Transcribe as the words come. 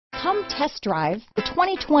Come test drive the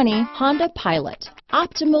 2020 Honda Pilot.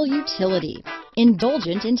 Optimal utility,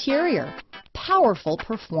 indulgent interior, powerful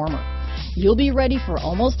performer. You'll be ready for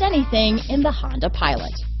almost anything in the Honda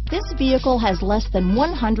Pilot. This vehicle has less than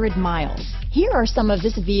 100 miles. Here are some of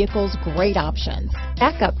this vehicle's great options: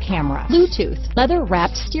 backup camera, Bluetooth,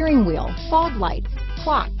 leather-wrapped steering wheel, fog lights,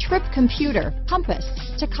 clock, trip computer, compass,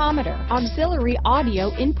 tachometer, auxiliary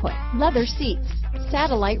audio input, leather seats,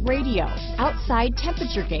 satellite radio, outside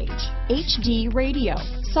temperature gauge, HD radio,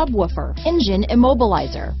 subwoofer, engine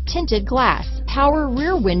immobilizer, tinted glass, power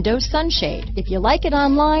rear window sunshade. If you like it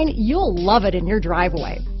online, you'll love it in your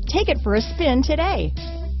driveway. Take it for a spin today.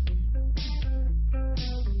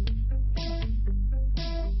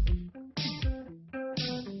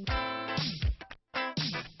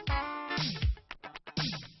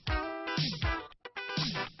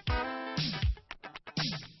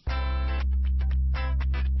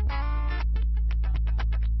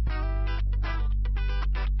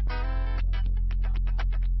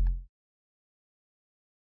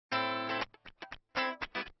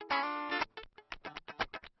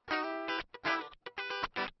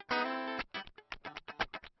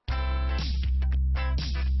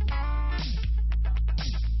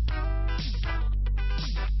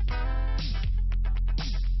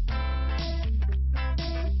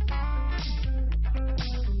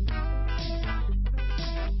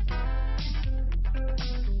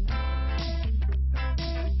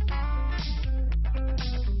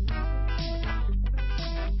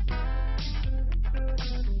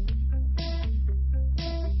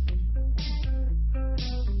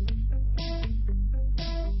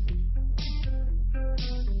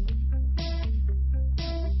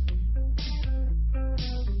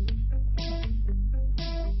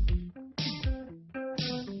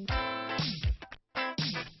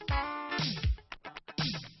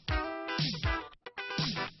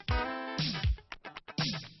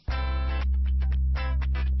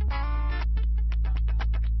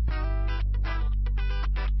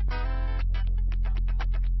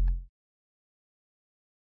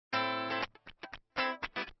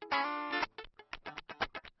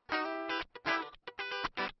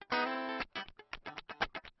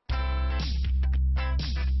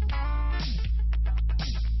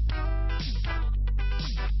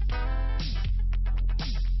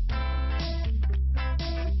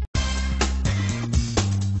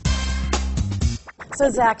 So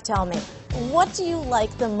Zach, tell me, what do you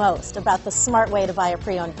like the most about the smart way to buy a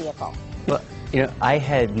pre-owned vehicle? Well, I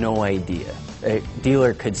had no idea a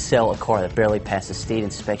dealer could sell a car that barely passed a state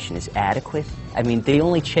inspection as adequate. I mean, they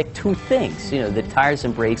only check two things. The tires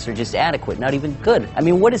and brakes are just adequate, not even good. I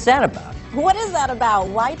mean, what is that about? What is that about?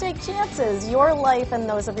 Why take chances? Your life and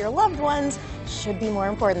those of your loved ones should be more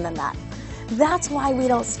important than that. That's why we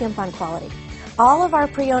don't skimp on quality. All of our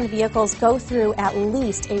pre-owned vehicles go through at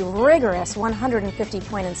least a rigorous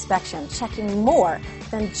 150-point inspection, checking more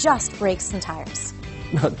than just brakes and tires.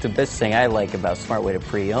 The best thing I like about Smart Way to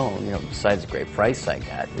Pre-Own, besides the great price I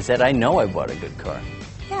got, is that I know I bought a good car.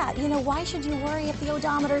 Yeah, why should you worry if the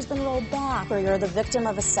odometer's been rolled back, or you're the victim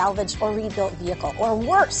of a salvaged or rebuilt vehicle, or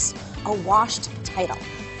worse, a washed title?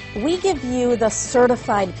 We give you the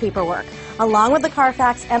certified paperwork, along with the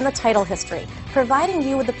Carfax and the title history, providing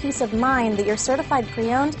you with the peace of mind that your certified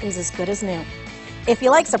pre-owned is as good as new. If you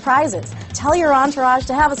like surprises, tell your entourage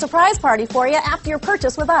to have a surprise party for you after your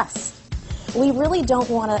purchase with us. We really don't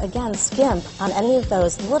want to, again, skimp on any of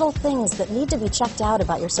those little things that need to be checked out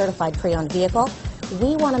about your certified pre-owned vehicle.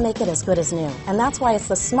 We want to make it as good as new, and that's why it's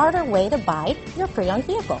the smarter way to buy your pre-owned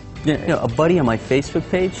vehicle. A buddy on my Facebook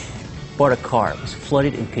page bought a car. It was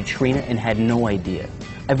flooded in Katrina and had no idea.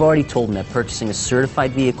 I've already told him that purchasing a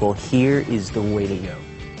certified vehicle here is the way to go.